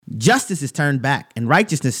Justice is turned back, and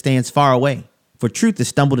righteousness stands far away. For truth is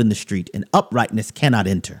stumbled in the street, and uprightness cannot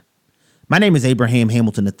enter. My name is Abraham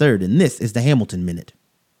Hamilton III, and this is the Hamilton Minute.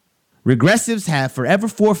 Regressives have forever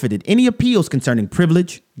forfeited any appeals concerning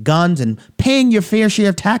privilege, guns, and paying your fair share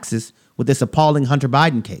of taxes with this appalling Hunter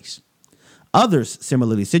Biden case. Others,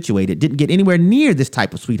 similarly situated, didn't get anywhere near this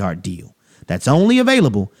type of sweetheart deal. That's only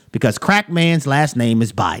available because crack man's last name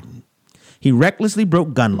is Biden. He recklessly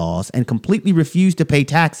broke gun laws and completely refused to pay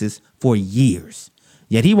taxes for years.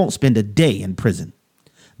 Yet he won't spend a day in prison.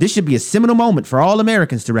 This should be a seminal moment for all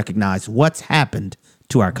Americans to recognize what's happened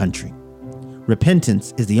to our country.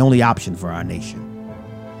 Repentance is the only option for our nation.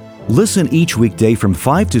 Listen each weekday from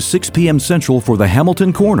 5 to 6 p.m. Central for the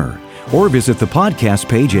Hamilton Corner, or visit the podcast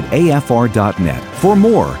page at afr.net for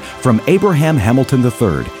more from Abraham Hamilton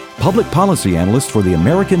III, Public Policy Analyst for the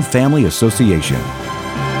American Family Association.